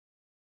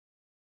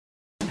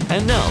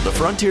And now, the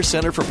Frontier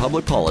Center for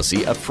Public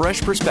Policy, a fresh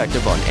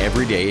perspective on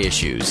everyday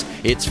issues.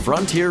 It's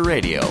Frontier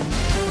Radio.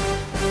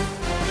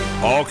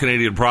 All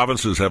Canadian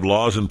provinces have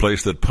laws in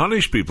place that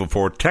punish people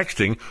for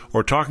texting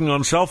or talking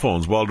on cell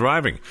phones while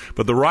driving.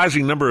 But the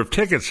rising number of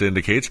tickets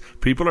indicates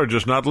people are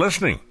just not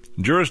listening.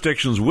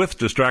 Jurisdictions with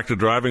distracted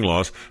driving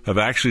laws have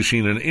actually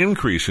seen an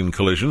increase in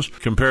collisions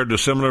compared to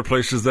similar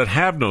places that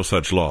have no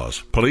such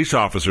laws. Police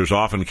officers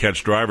often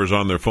catch drivers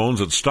on their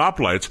phones at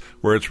stoplights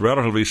where it's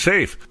relatively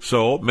safe,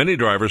 so many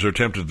drivers are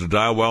tempted to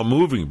dial while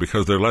moving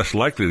because they're less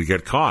likely to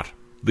get caught.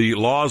 The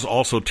laws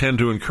also tend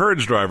to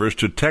encourage drivers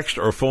to text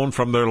or phone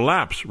from their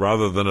laps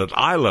rather than at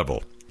eye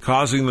level,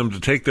 causing them to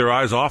take their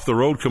eyes off the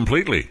road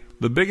completely.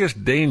 The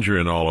biggest danger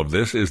in all of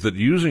this is that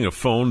using a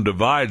phone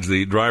divides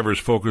the driver's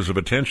focus of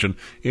attention,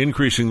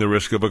 increasing the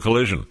risk of a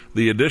collision.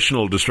 The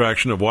additional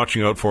distraction of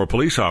watching out for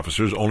police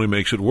officers only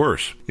makes it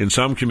worse. In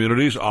some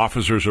communities,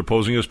 officers are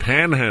posing as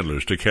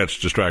panhandlers to catch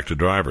distracted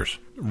drivers.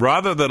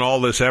 Rather than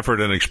all this effort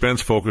and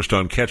expense focused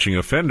on catching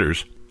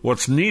offenders,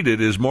 what's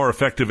needed is more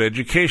effective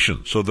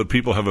education so that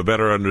people have a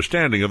better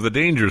understanding of the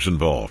dangers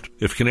involved.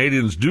 If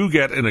Canadians do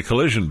get in a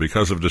collision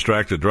because of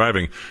distracted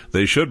driving,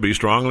 they should be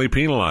strongly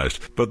penalized.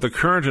 But the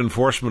current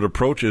enforcement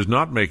approach is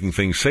not making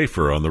things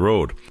safer on the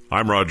road.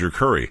 I'm Roger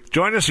Curry.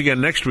 Join us again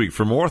next week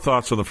for more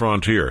Thoughts on the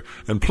Frontier.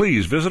 And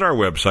please visit our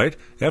website,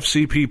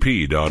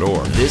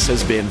 fcpp.org. This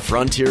has been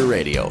Frontier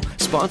Radio,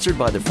 sponsored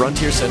by the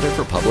Frontier Center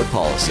for Public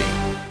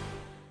Policy.